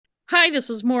Hi,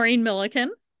 this is Maureen Milliken,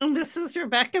 And this is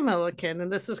Rebecca Milliken,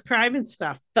 and this is Crime and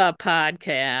Stuff. the You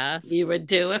podcast. would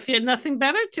do if you had nothing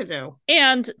better to do,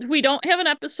 And we don't have an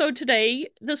episode today.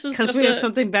 This is because just we have a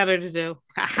something better to do.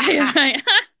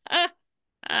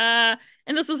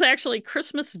 and this is actually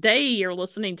Christmas Day you're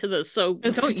listening to this. So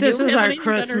don't This you is have our anything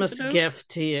better to Christmas do? gift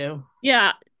to you.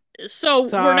 Yeah. So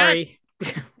we're not Sorry.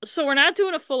 so we're not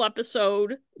doing a full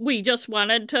episode. We just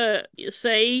wanted to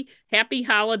say happy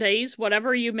holidays,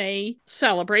 whatever you may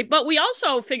celebrate. But we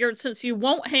also figured since you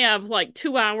won't have like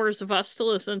 2 hours of us to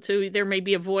listen to, there may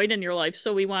be a void in your life.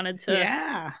 So we wanted to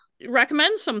Yeah.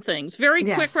 recommend some things, very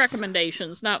quick Yes.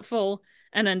 recommendations, not full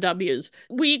NNWs.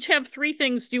 We each have three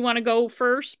things. Do you want to go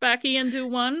first, Becky, and do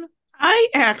one? I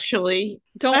actually,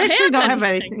 Don't I actually have don't have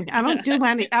anything.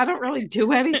 anything. I don't really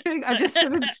do anything. I just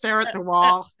sit and stare at the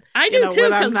wall, I do too,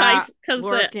 when I'm because I not because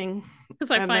working. because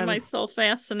I And find then myself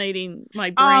fascinating my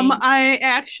brain. I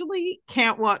actually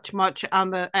can't watch much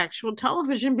on the actual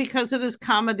television because it is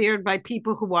commandeered by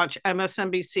people who watch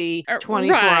MSNBC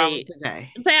 24 Right. hours a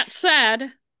day. That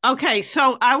said, Okay,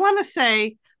 so I want to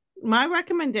say my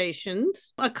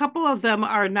recommendations, a couple of them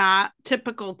are not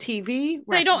typical TV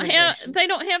they recommendations.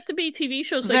 don't have to be TV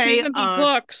shows. They can They even be are,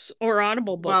 books or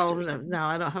Audible books well, or no, something. no,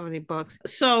 I don't have any books.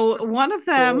 So one of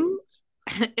them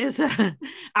Books. is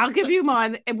I'll give you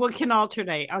one and we can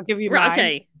alternate. I'll give you Right, mine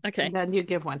okay, and okay, then you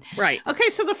give one. right. Okay,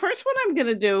 so the first one I'm going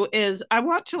to do is I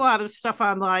watch a lot of stuff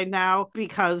online now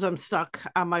because I'm stuck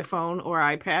on my phone or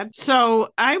iPad. So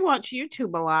I watch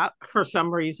YouTube a lot for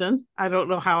some reason. I don't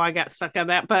know how I got stuck on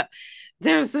that, but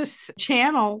there's this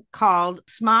channel called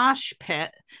Smosh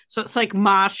Pit. So it's like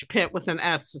Mosh Pit with an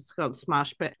S. It's called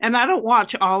Smosh Pit. And I don't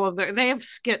watch all of they have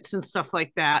skits and stuff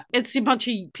like that. It's a bunch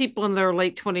of people in their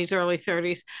late 20s, early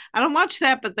 30s. I don't watch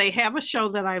that, but they have a show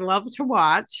that I love to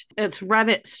watch. It's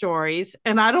Reddit stories.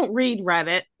 And I don't read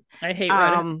Reddit. I hate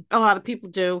Reddit. A lot of people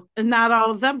do, and not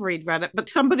all of them read Reddit, but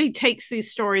somebody takes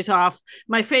these stories off.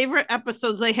 My favorite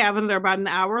episodes they have, and they're about an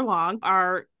hour long,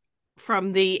 are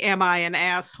from the Am I an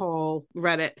Asshole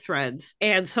Reddit threads.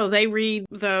 And so they read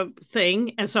the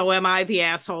thing. And so Am I the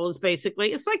Asshole is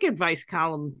basically, it's like advice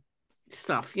column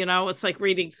stuff, it's like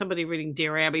somebody reading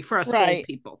Dear Abby for us old Right.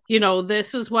 people.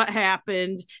 This is what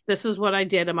happened, this is what I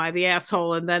did, am I the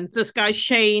asshole? And then this guy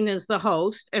Shane is the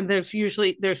host, and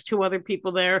there's two other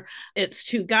people there. It's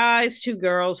two guys, two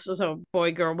girls, so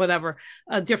boy, girl, whatever.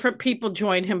 Different people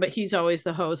join him, but he's always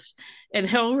the host, and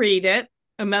he'll read it,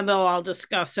 and then they'll all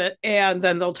discuss it, and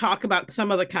then they'll talk about some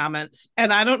of the comments.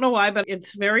 And I don't know why, but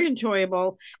it's very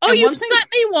enjoyable. Oh, And you've one thing, sent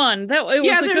me one. That it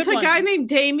yeah, was a there's good a guy one. named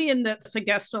Damien that's a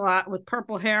guest a lot with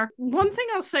purple hair. One thing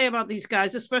I'll say about these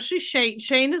guys, especially Shane,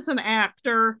 Shane is an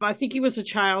actor. I think he was a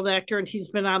child actor, and he's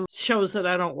been on shows that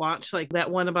I don't watch, like that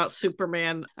one about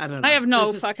Superman. I don't I know. have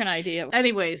no fucking idea.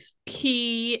 Anyways,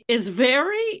 he is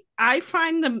very, I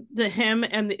find him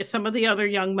and some of the other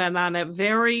young men on it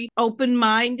very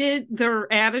open-minded.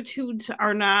 Their attitudes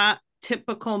are not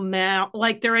typical male,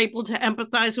 like they're able to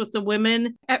empathize with the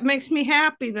women. It makes me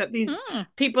happy that these Hmm.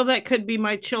 people that could be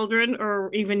my children or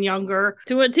even younger,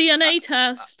 Do a DNA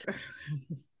test.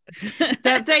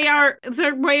 that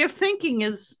their way of thinking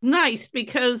is nice,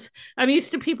 because I'm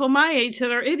used to people my age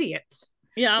that are idiots.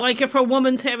 Yeah. Like if a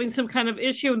woman's having some kind of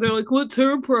issue and they're like, what's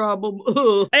her problem?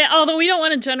 Ugh. Although we don't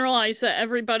want to generalize that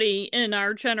everybody in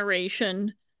our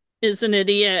generation is an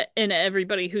idiot and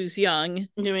everybody who's young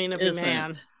You mean every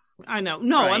man? isn't. I know.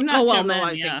 No, I'm Right. Oh, not well, men,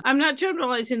 generalizing. yeah. I'm not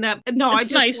generalizing that. No,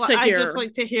 It's nice to I just hear.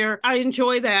 like to hear. I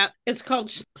enjoy that. It's called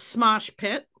Smosh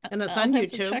Pit, and it's I'll on have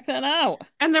to YouTube. check that out.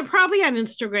 And they're probably on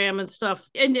Instagram and stuff.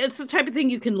 And it's the type of thing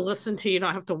you can listen to. You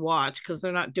don't have to watch because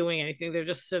they're not doing anything. They're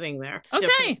just sitting there. It's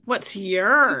different. Okay. What's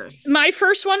yours? My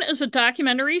first one is a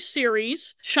documentary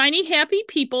series, Shiny Happy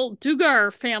People,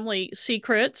 Dugar Family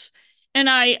Secrets. And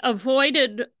I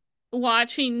avoided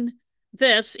watching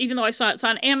this, even though I saw it's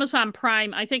on Amazon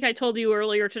Prime. I think I told you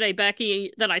earlier today,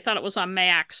 Becky, that I thought it was on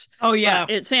Max, Oh but yeah.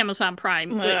 it's Amazon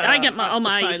Prime. I Ugh, get I all have to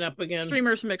my sign up again.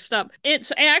 streamers mixed up.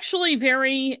 It's actually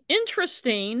very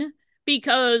interesting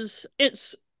because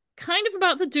it's kind of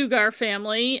about the Dugar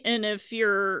family. And if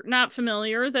you're not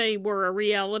familiar, they were a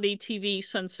reality TV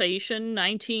sensation,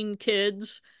 19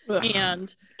 kids. Ugh,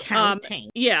 And counting.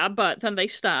 yeah, but then they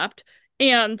stopped.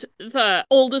 And the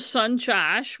oldest son,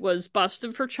 Josh, was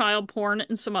busted for child porn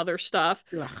and some other stuff.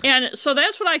 Ugh. And so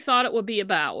that's what I thought it would be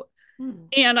about. Hmm.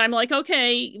 And I'm like,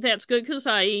 okay, that's good because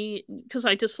I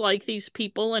dislike these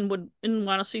people and would and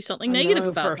want to see something And you're negative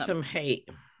in for about them. some hate.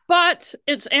 But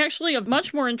it's actually a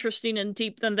much more interesting and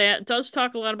deep than that. It does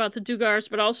talk a lot about the Dugars,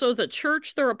 but also the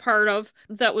church they're a part of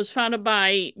that was founded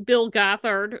by Bill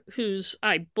Gothard, who's,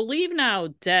 I believe, now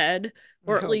dead,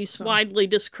 I or at hope least so. widely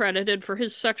discredited for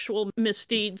his sexual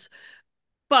misdeeds.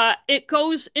 But it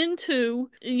goes into,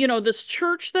 this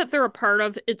church that they're a part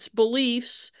of, its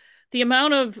beliefs, the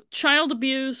amount of child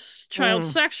abuse, child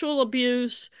Mm, sexual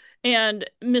abuse, and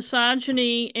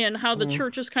misogyny, and how the mm,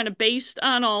 church is kind of based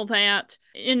on all that,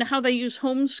 and how they use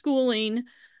homeschooling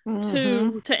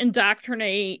mm-hmm. to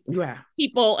indoctrinate Yeah.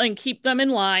 people and keep them in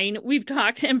line. We've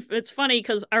talked, and it's funny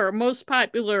because our most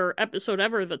popular episode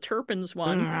ever, the Turpins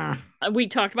one, Mm. we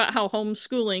talked about how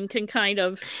homeschooling can kind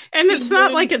of And be it's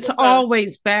not like used it's as a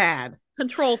always bad,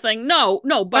 control thing. No,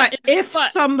 no, but if but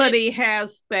it somebody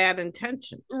has bad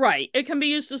intentions. right, it can be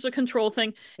used as a control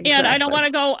thing. And I don't Exactly. want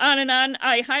to go on and on.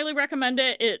 I highly recommend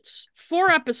it. It's 4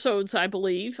 episodes, I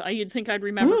believe. You'd think I'd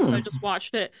remember because I Mm. just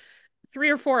watched it. 3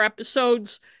 or 4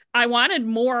 episodes. I wanted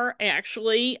more,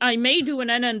 actually. I may do an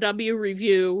NNW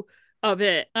review of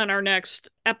it on our next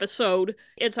episode.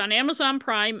 It's on Amazon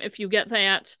Prime if you get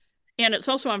that, and it's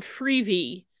also on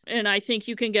Freevee. And I think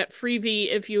you can get Freevee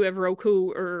if you have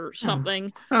Roku or Oh.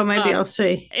 something. Oh, maybe I'll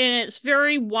see. And it's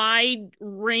very wide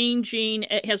ranging.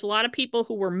 It has a lot of people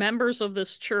who were members of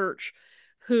this church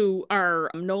who are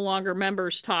no longer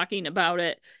members talking about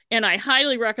it. And I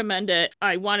highly recommend it.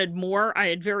 I wanted more. I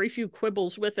had very few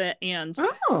quibbles with it, and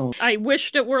Oh, I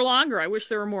wished it were longer. I wish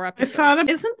there were more I thought,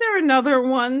 episodes. isn't there another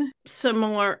one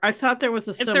similar? I thought there was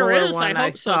a If there similar is, I one I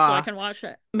hope so I saw. can watch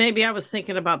it. Maybe I was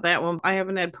thinking about that one. I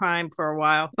haven't had Prime for a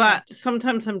while, Yeah. but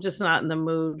sometimes I'm just not in the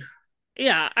mood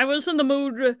Yeah, I was in the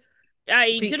mood.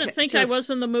 I because didn't it think I was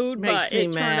in just the mood, makes but me it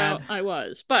turned mad. out I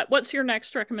was. But what's your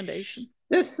next recommendation?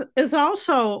 This is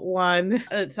also one.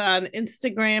 It's on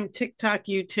Instagram, TikTok,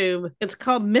 YouTube. It's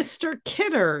called Mr.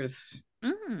 Kitters.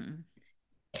 Mm.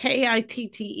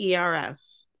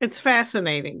 Kitters. It's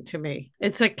fascinating to me.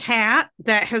 It's a cat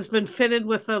that has been fitted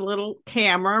with a little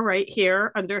camera right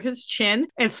here under his chin.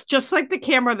 It's just like the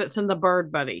camera that's in the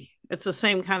Bird Buddy. It's the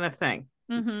same kind of thing.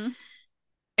 Mm-hmm.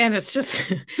 And it's just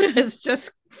it's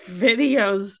just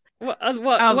videos What of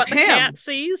the cat him.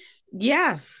 sees?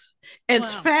 Yes.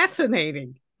 It's Wow.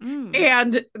 fascinating. Mm.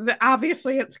 And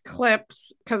obviously it's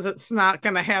clips because it's not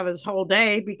going to have his whole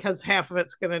day because half of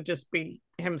it's going to just be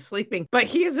him sleeping. But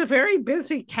he is a very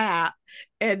busy cat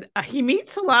and he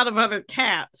meets a lot of other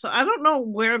cats. So I don't know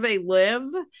where they live,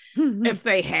 if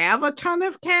they have a ton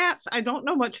of cats. I don't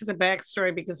know much of the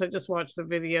backstory because I just watched the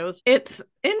videos. It's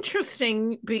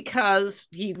interesting because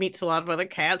he meets a lot of other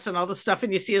cats and all the stuff,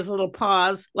 and you see his little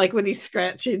paws, like when he's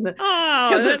scratching the, Oh,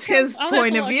 because it's his I'll have to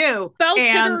point of look. view. Spell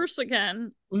And Kidders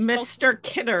again. Mr.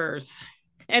 Kitters.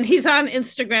 And he's on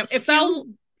Instagram. If Spell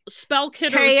you spell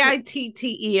Kidders.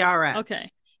 Kitters,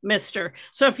 Okay. Mr.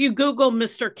 So if you Google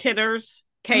Mr. Kitters,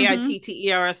 Mm-hmm.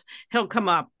 Kitters, he'll come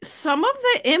up. Some of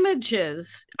the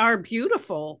images are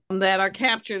beautiful that are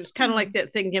captured. It's kind of like Hmm.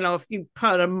 that thing, if you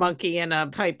put a monkey in a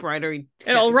typewriter,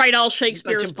 It'll write all it's a bunch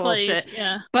Shakespeare's of bullshit. plays.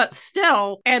 Yeah. But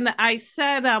still, and I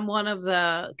said on one of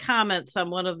the comments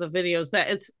on one of the videos that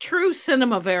it's true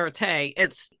cinema verite.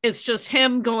 It's just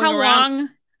him going How around. long?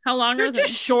 How long They're are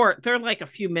just they? short. They're like a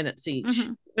few minutes each.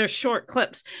 Mm-hmm. They're short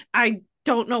clips. I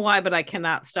don't know why, but I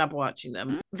cannot stop watching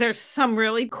them. There's some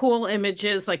really cool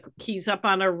images, like he's up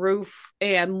on a roof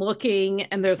and looking,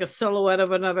 and there's a silhouette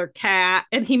of another cat,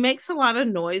 and he makes a lot of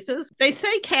noises. They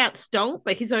say cats don't,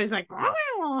 but he's always like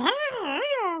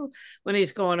when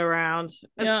he's going around. It's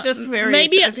Yeah. just very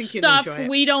Maybe I it's think you'd stuff enjoy it.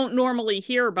 we don't normally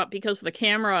hear, but because the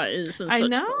camera is in I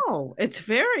such close. know. It's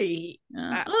very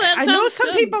Yeah. Oh, that I know sounds some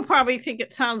good. people probably think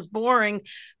it sounds boring,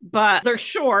 but they're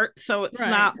short, so it's Right.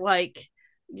 not like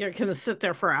you're going to sit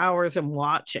there for hours and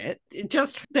watch it.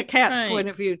 Just the cat's Right. point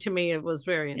of view to me, it was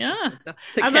very Yeah. interesting. So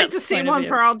The I'd like cat's to see point of one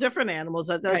for view. all different animals.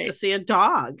 I'd like to Right. see a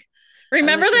dog. I'd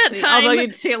Remember like to that see, although time?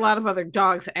 you'd see a lot of other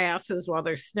dogs' asses while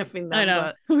they're sniffing I them,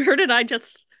 know. but Where did I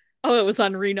just? Oh, it was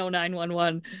on Reno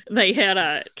 911. They had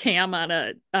a cam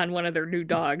on one of their new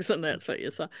dogs, and that's what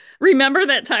you saw. Remember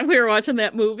that time we were watching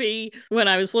that movie when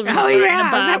I was living with oh Brian and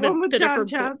yeah, that Bob one at with Don Biddeford?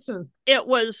 Johnson. It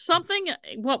was something.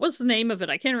 What was the name of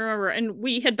it? I can't remember. And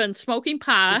we had been smoking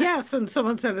pot. Yes, and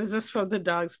someone said, "Is this from the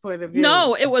dog's point of view?"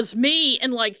 No, it was me.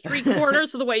 And like 3/4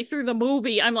 of the way through the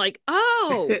movie, I'm like,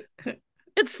 oh,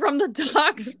 it's from the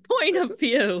dog's point of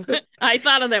view. I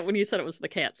thought of that when you said it was the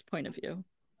cat's point of view.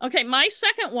 Okay, my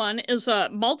second one is a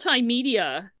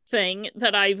multimedia thing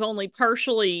that I've only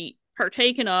partially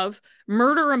partaken of.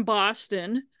 Murder in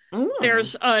Boston. Mm.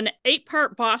 There's an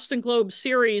 8-part Boston Globe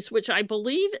series, which I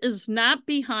believe is not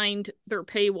behind their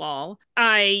paywall.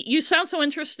 You sound so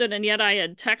interested, and yet I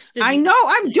had texted I you know,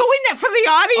 the I'm link. doing it for the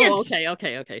Oh, audience.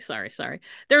 okay. Sorry.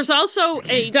 There's also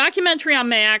a documentary on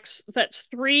Max that's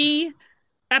 3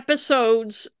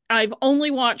 episodes. I've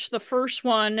only watched the first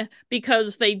one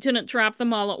because they didn't drop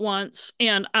them all at once,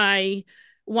 and I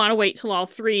want to wait till all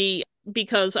 3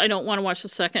 because I don't want to watch the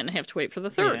second and have to wait for the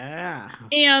third. Yeah.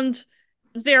 And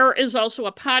there is also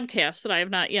a podcast that I have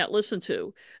not yet listened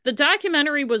to. The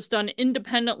documentary was done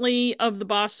independently of the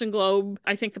Boston Globe.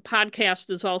 I think the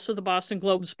podcast is also the Boston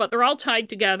Globe's, but they're all tied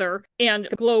together, and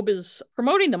the Globe is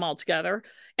promoting them all together.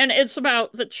 And it's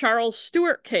about the Charles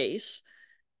Stewart case.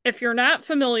 If you're not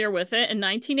familiar with it, in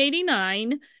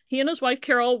 1989, he and his wife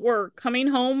Carol were coming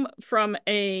home from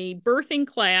a birthing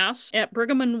class at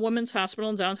Brigham and Women's Hospital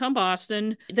in downtown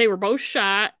Boston. They were both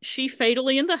shot, she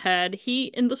fatally in the head, he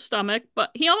in the stomach, but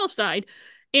he almost died.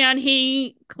 And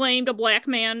he claimed a black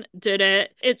man did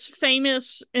it. It's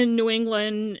famous in New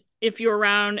England if you're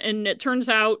around, and it turns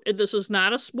out this is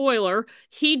not a spoiler.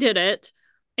 He did it,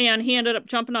 and he ended up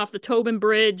jumping off the Tobin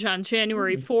Bridge on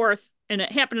January Mm. 4th, and it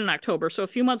happened in October. So a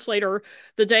few months later,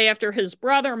 the day after his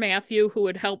brother, Matthew, who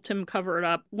had helped him cover it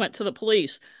up, went to the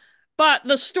police. But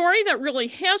the story that really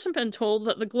hasn't been told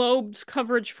that the Globe's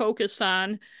coverage focused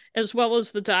on, as well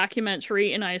as the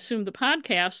documentary, and I assume the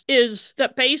podcast, is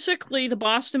that basically the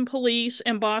Boston police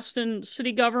and Boston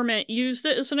city government used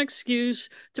it as an excuse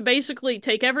to basically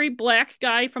take every black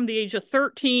guy from the age of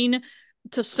 13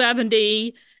 to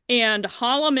 70 and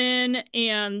haul them in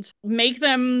and make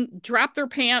them drop their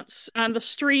pants on the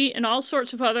street and all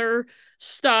sorts of other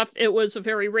stuff. It was a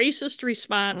very racist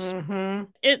response. Mm-hmm.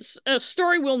 It's a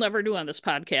story we'll never do on this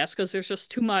podcast because there's just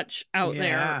too much out there.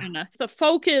 Yeah. And the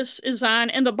focus is on,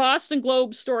 and the Boston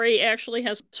Globe story actually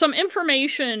has some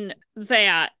information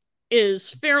that is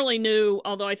fairly new,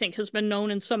 although I think has been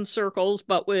known in some circles,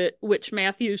 but which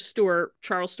Matthew Stewart,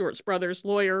 Charles Stewart's brother's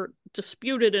lawyer,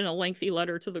 disputed in a lengthy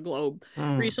letter to the Globe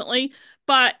Mm. recently.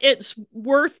 But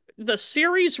the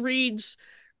series reads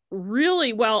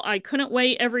really well. I couldn't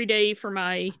wait every day for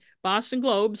my Boston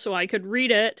Globe so I could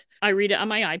read it. I read it on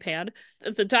my iPad.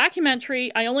 The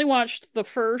documentary, I only watched the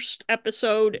first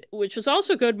episode, which is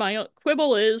also good. My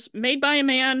quibble is made by a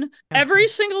man. Every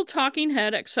single talking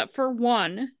head, except for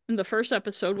one in the first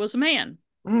episode, was a man.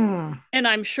 Mm. And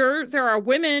I'm sure there are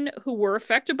women who were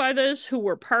affected by this, who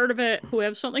were part of it, who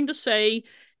have something to say.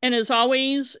 And as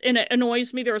always, and it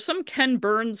annoys me, there was some Ken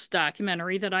Burns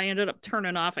documentary that I ended up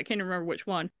turning off. I can't remember which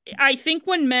one. I think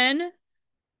when men,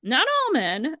 not all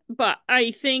men, but I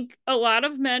think a lot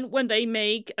of men, when they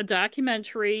make a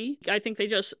documentary, I think they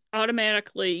just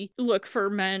automatically look for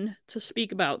men to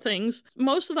speak about things.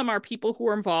 Most of them are people who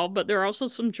are involved, but there are also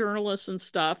some journalists and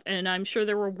stuff. And I'm sure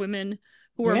there were women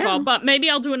who were Yeah. involved, but maybe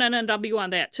I'll do an NNW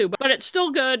on that too. But it's still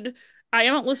good. I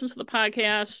haven't listened to the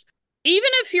podcast. Even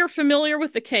if you're familiar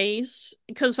with the case,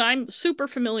 because I'm super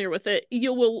familiar with it,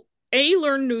 you will A,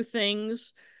 learn new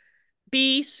things,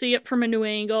 B, see it from a new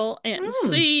angle, and Mm.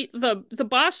 C, the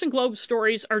Boston Globe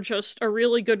stories are just a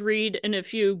really good read. And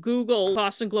if you Google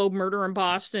Boston Globe murder in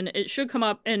Boston, it should come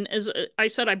up. And as I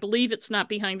said, I believe it's not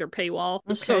behind their paywall,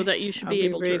 so Okay. that you should I'll be be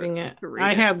able reading it. to I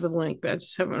read it. have the link, but I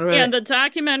just haven't read And it. the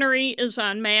documentary is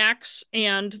on Max,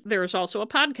 and there's also a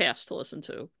podcast to listen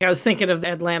to. I was thinking of the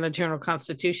Atlanta Journal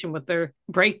Constitution with their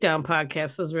breakdown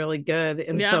podcast is really good.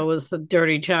 And Yeah. so was the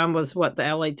Dirty John was what the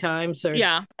LA Times or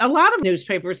Yeah. a lot of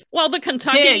newspapers. Well, the Dig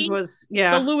Kentucky, was, the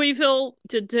yeah, Louisville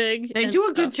did Dig they and do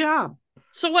a good stuff. job.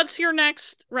 So what's your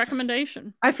next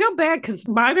recommendation? I feel bad because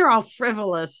mine are all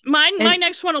frivolous. My And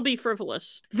next one will be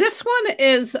frivolous. this one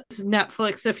is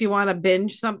Netflix if you want to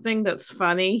binge something that's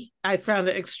funny. I found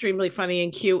it extremely funny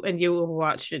and cute, and you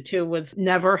watched it too, was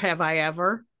Never Have I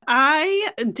Ever.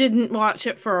 I didn't watch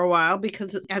it for a while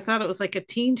because I thought it was like a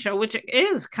teen show, which it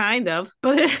is kind of,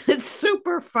 but it's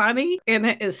super funny and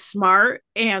it is smart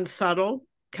and subtle.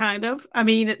 Kind of. I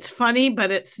mean, it's funny, but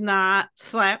it's not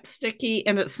slapsticky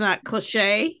and it's not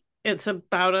cliche. It's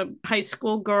about a high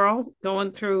school girl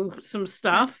going through some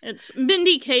stuff. It's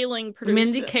Mindy Kaling produced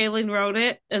Mindy it. Kaling wrote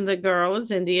it, and the girl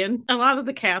is Indian. A lot of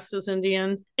the cast is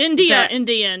Indian.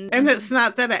 Indian. And it's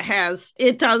not that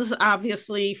it does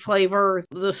obviously flavor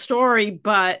the story,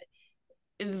 but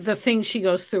the things she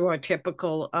goes through are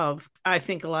typical of, I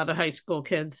think, a lot of high school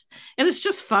kids. And it's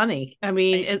just funny. I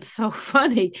mean, it's so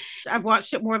funny. I've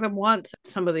watched it more than once,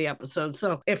 some of the episodes.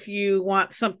 So if you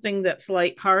want something that's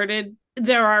lighthearted,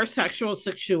 there are sexual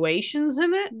situations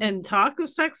in it and talk of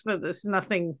sex, but there's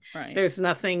nothing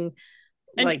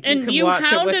Like you And can you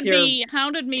watch it with your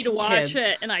hounded me to watch kids.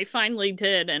 it, and I finally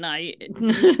did, and I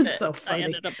binged it. So I funny.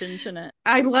 ended up binging it.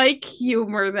 I like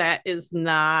humor that is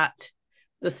not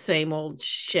the same old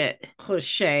shit,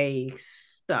 cliche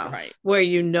stuff Right. where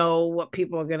you know what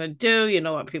people are going to do, you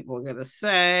know what people are going to Yeah.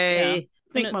 say. I And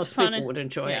think it's most people fun. would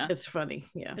enjoy it. Yeah, It's funny.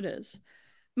 Yeah. it is.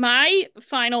 My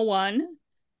final one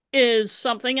is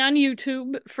something on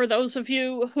YouTube for those of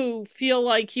you who feel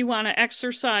like you want to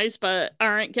exercise but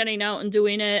aren't getting out and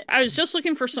doing it. I was just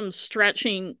looking for some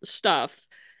stretching stuff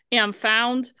and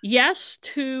found Yes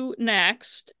to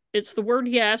Next. It's the word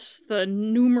yes, the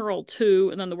numeral two,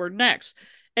 and then the word next.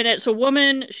 And it's a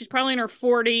woman, she's probably in her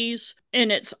 40s,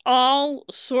 and it's all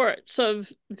sorts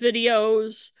of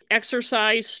videos,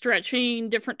 exercise, stretching,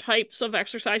 different types of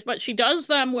exercise, but she does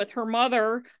them with her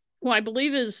mother, who I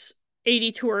believe is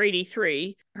 82 or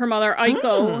 83, her mother Aiko,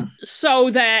 Mm. so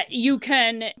that you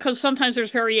can, because sometimes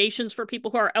there's variations for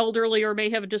people who are elderly or may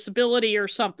have a disability or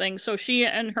something. So she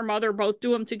and her mother both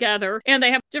do them together, and they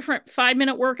have different 5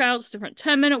 minute workouts, different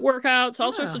 10 minute workouts,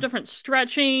 all sorts of Oh. different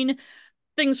stretching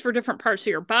things for different parts of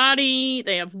your body.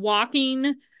 They have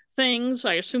walking things.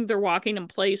 I assume they're walking in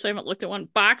place. I haven't looked at one.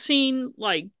 Boxing,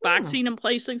 like Hmm. boxing in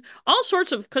place things. All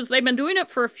sorts of, because they've been doing it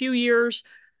for a few years.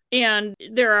 And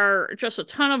there are just a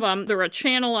ton of them. They're a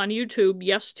channel on YouTube,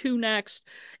 Yes to Next.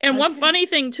 And one Okay. funny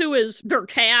thing too is their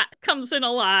cat comes in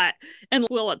a lot and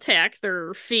will attack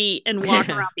their feet and walk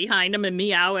Yeah. around behind them and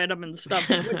meow at them and stuff,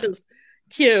 which is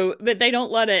cute, but they don't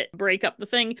let it break up the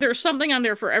thing. There's something on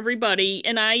there for everybody.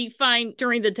 And I find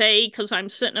during the day, because I'm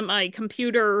sitting at my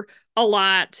computer a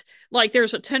lot, like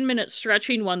there's a 10-minute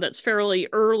stretching one that's fairly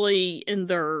early in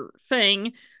their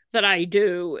thing that I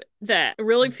do that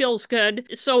really feels good.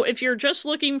 So if you're just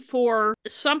looking for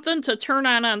something to turn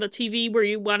on the TV where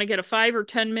you want to get a 5 or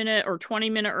 10 minute or 20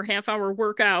 minute or half hour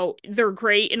workout, they're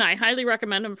great. And I highly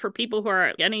recommend them for people who are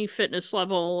at any fitness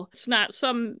level. It's not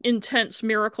some intense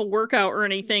miracle workout or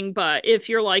anything, but if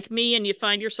you're like me and you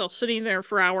find yourself sitting there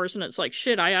for hours and it's like,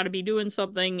 shit, I ought to be doing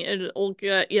something, it'll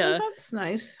get Well, you. that's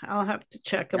nice. I'll have to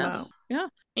check them out. Yes. Yeah.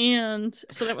 And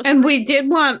so that was And we three. did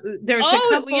want, there's a Oh,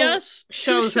 couple yes, two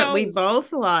shows that we shows.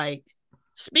 both liked.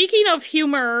 Speaking of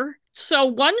humor, so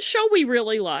one show we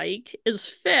really like is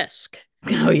Fisk,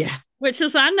 Oh, yeah. which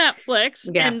is on Netflix,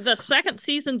 and the Yes. second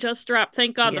season just dropped.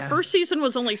 Thank God. The first Yes. season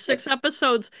was only 6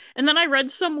 episodes, and then I read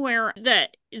somewhere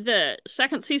that the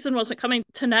second season wasn't coming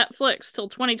to Netflix till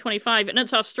 2025, and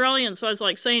it's Australian. So I was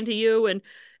like saying to you and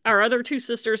our other two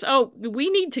sisters, "Oh, we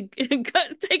need to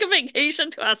take a vacation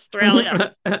to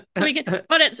Australia." We can,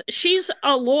 but it's she's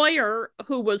a lawyer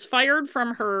who was fired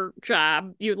from her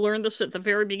job. You learned this at the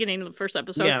very beginning of the first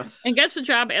episode, Yes. and gets a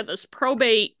job at this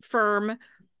probate firm.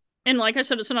 And like I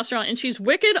said, it's in Australia, and she's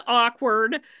wicked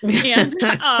awkward, and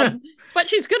but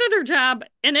she's good at her job,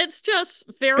 and it's just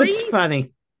very, It's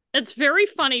funny. it's very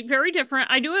funny, very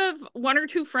different. I do have one or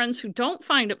two friends who don't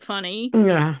find it funny,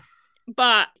 Yeah.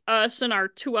 but us and our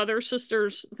two other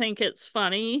sisters think it's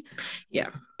funny. Yeah.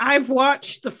 I've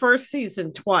watched the first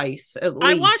season twice at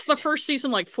I watched the least. first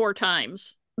season like 4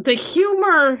 times. The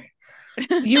humor,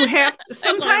 you have to, I laughed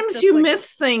sometimes just you like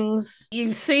miss things.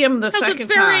 You see them the because it's second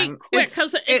very time. quick.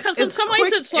 Because in It's some ways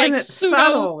quick it's and like it's pseudo.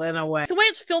 subtle in a way. The way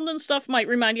it's filmed and stuff might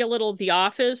remind you a little of The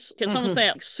Office. It's almost Mm-hmm.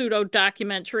 that like, pseudo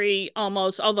documentary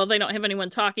almost, although they don't have anyone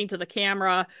talking to the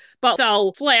camera, but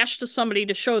they'll flash to somebody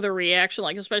to show their reaction,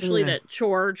 like especially Yeah. that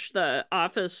George, the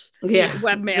Office Yeah.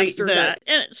 webmaster, The got.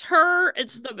 And it's her,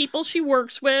 it's the people she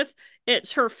works with,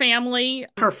 it's her family.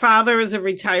 her father is a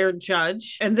retired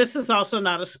judge, and this is also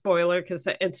not a spoiler because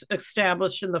it's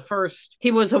established in the first. He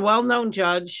was a well-known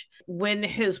judge. When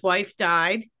his wife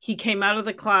died, he came out of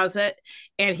the closet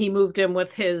and he moved in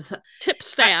with his Tip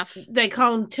staff. they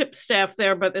call him tip staff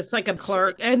there, but it's like a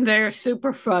clerk, and they're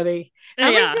super funny. Yeah.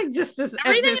 Everything just is.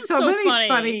 Everything There's is so so many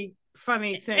funny.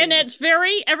 funny And it's things.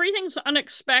 very, everything's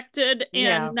unexpected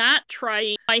Yeah. and not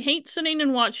trying. I hate sitting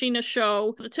and watching a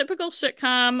show, the typical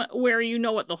sitcom where you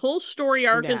know what the whole story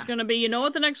arc is Yeah. going to be, you know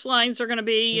what the next lines are going to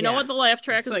be, you know Yeah. what the laugh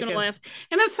track It's is like going to laugh.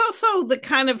 and it's also the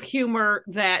kind of humor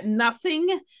that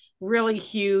nothing really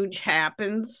huge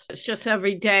happens. It's just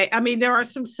every day. I mean, there are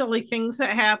some silly things that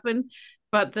happen,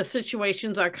 but the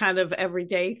situations are kind of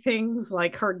everyday things,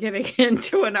 like her getting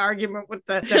into an argument with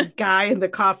the guy in the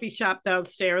coffee shop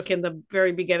downstairs in the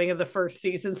very beginning of the first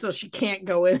season. So she can't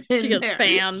go She in gets there.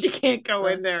 banned. She can't go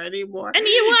in there anymore. And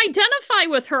you identify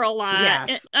with her a lot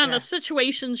Yes. on Yeah. the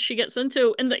situations she gets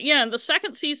into. And the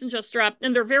second season just dropped,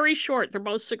 and they're very short. They're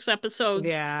both 6 episodes.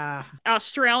 Yeah.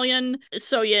 Australian,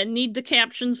 so you need the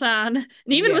captions on. And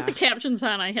even with the Yeah. captions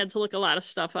on, I had to look a lot of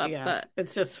stuff up. Yeah.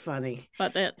 It's just funny.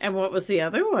 But that's And what was the the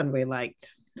other one we liked?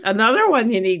 Another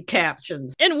one you need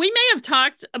captions. And we may have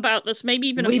talked about this maybe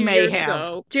even a We few may years have.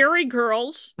 ago. Dairy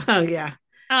Girls Oh, yeah.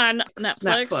 on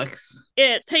Netflix.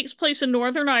 It takes place in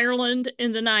Northern Ireland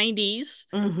in the 90s.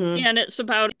 Mm-hmm. And it's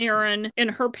about Erin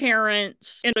and her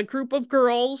parents and a group of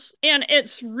girls. And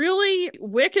it's really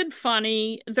wicked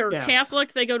funny. They're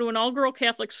Catholic. They go to an all-girl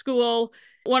Catholic school.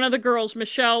 One of the girls,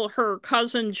 Michelle, her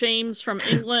cousin James from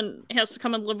England, has to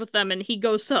come and live with them, and he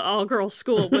goes to all-girls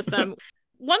school with them.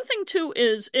 One thing, too,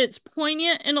 is it's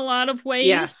poignant in a lot of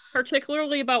ways,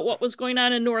 particularly about what was going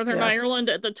on in Northern Ireland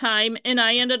at the time. And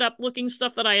I ended up looking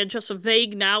stuff that I had just a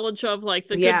vague knowledge of, like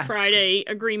the Good Friday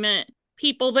Agreement.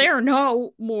 People there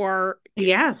know more.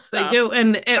 Yes, they do.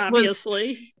 And it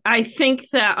obviously I think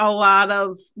that a lot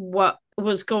of what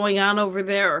was going on over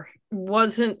there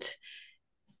wasn't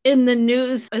in the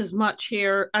news as much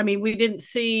here. I mean, we didn't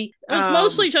see. It was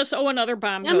mostly just, another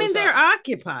bomb goes I mean, they're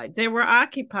occupied. They were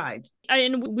occupied.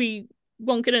 And we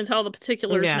won't get into all the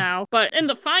particulars now, but in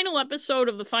the final episode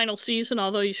of the final season,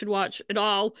 although you should watch it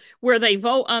all, where they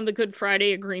vote on the Good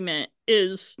Friday Agreement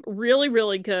is really,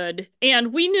 really good.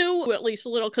 And we knew at least a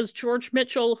little because George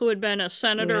Mitchell, who had been a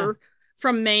senator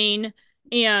from Maine,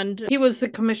 and he was the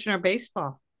commissioner of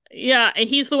baseball. Yeah,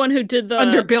 he's the one who did the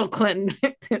under Bill Clinton.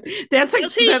 that's a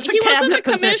he wasn't the position.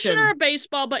 Commissioner of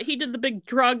baseball, but he did the big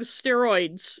drug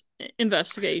steroids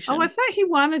investigation. Oh, I thought he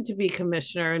wanted to be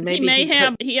commissioner, and maybe he may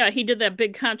have. Yeah, he did that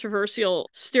big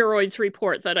controversial steroids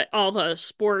report that all the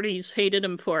sporties hated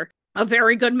him for. A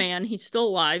very good man. He's still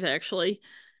alive, actually,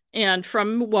 and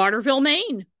from Waterville,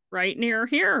 Maine, right near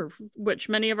here, which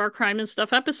many of our crime and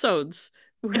stuff episodes.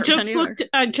 I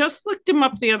just looked him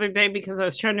up the other day because I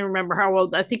was trying to remember how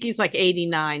old. I think he's like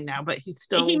 89 now, but he's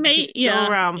still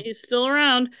around. He's still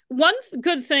around. One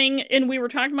good thing, and we were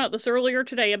talking about this earlier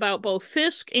today about both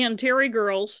Fisk and Dairy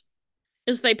Girls,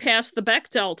 is they passed the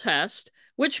Bechdel test,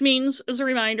 which means, as a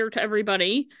reminder to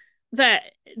everybody, that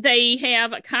they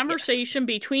have a conversation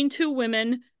between two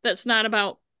women that's not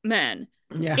about men.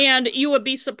 Yeah. And you would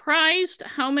be surprised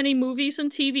how many movies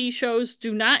and TV shows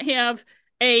do not have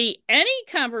any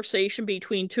conversation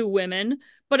between two women,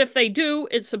 but if they do,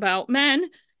 it's about men.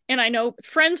 And I know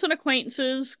friends and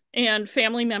acquaintances and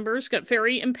family members get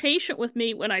very impatient with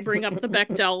me when I bring up the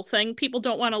Bechdel thing. People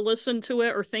don't want to listen to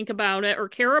it or think about it or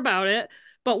care about it.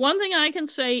 But one thing I can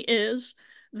say is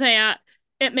that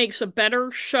it makes a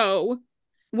better show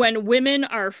when women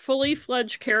are fully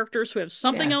fledged characters who have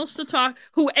something else to talk,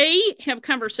 who have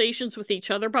conversations with each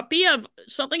other, but have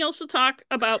something else to talk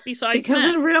about besides because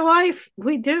men. In real life,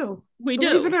 we do.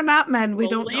 Believe it or not, men, we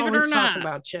don't always talk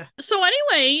about you. So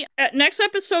anyway, next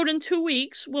episode in 2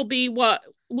 weeks will be what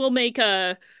we'll make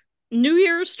a New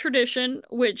Year's tradition,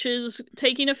 which is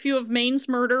taking a few of Maine's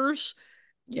murders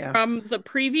from the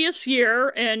previous year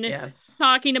and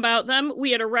talking about them.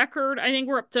 We had a record, I think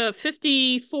we're up to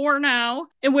 54 now,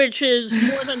 which is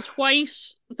more than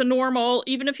twice the normal.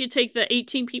 Even if you take the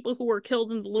 18 people who were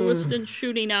killed in the Lewiston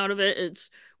shooting out of it, it's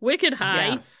wicked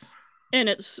high. And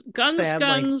it's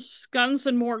guns, guns,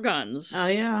 and more guns. Oh,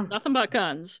 yeah. Nothing but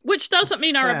guns. Which doesn't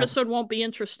mean our episode won't be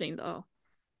interesting, though.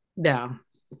 No.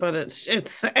 But it's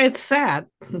sad.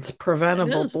 It's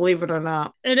preventable, believe it or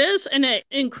not. It is, and it's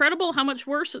incredible how much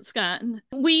worse it's gotten.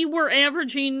 We were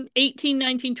averaging 18,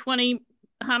 19, 20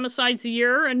 homicides a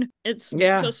year, and it's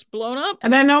just blown up.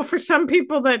 And I know for some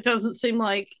people that doesn't seem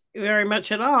like very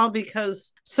much at all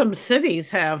because some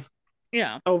cities have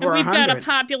over 100. We've got a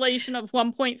population of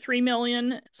 1.3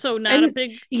 million, so not a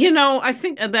big... I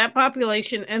think that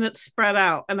population, and it's spread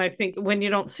out, and I think when you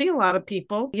don't see a lot of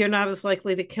people, you're not as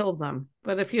likely to kill them.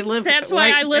 But if you live That's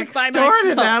why I live by myself.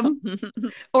 To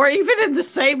them, or even in the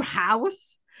same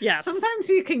house, sometimes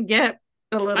you can get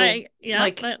a little...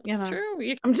 that's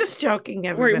true. I'm just joking,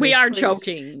 everybody. We are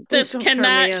joking. This should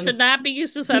not be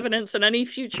used as evidence in any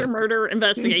future murder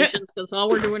investigations because all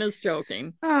we're doing is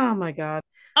joking. Oh, my God.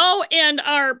 Oh, and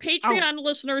our Patreon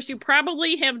listeners, you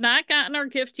probably have not gotten our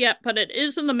gift yet, but it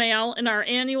is in the mail, and our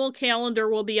annual calendar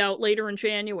will be out later in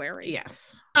January.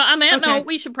 Yes. On that note,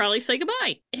 we should probably say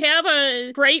goodbye. Have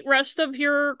a great rest of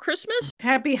your Christmas.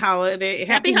 Happy holiday.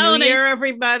 Happy New Year,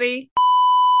 everybody.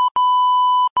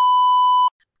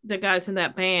 The guys in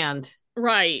that band.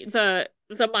 Right. The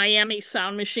Miami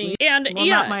Sound Machine. And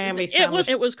not Miami Sound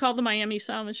Machine. It was called the Miami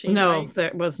Sound Machine. No,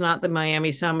 that was not the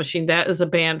Miami Sound Machine. That is a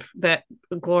band that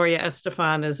Gloria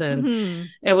Estefan is in. Mm-hmm.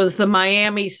 It was the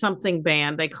Miami something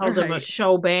band. They called them a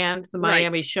show band, the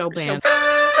Miami Show Band.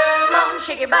 Come on,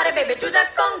 shake your body, baby, do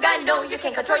that conga. No, you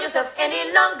can't control yourself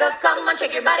any longer. Come on,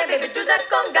 shake your body, baby, do that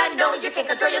conga. No, you can't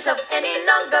control yourself any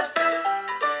longer.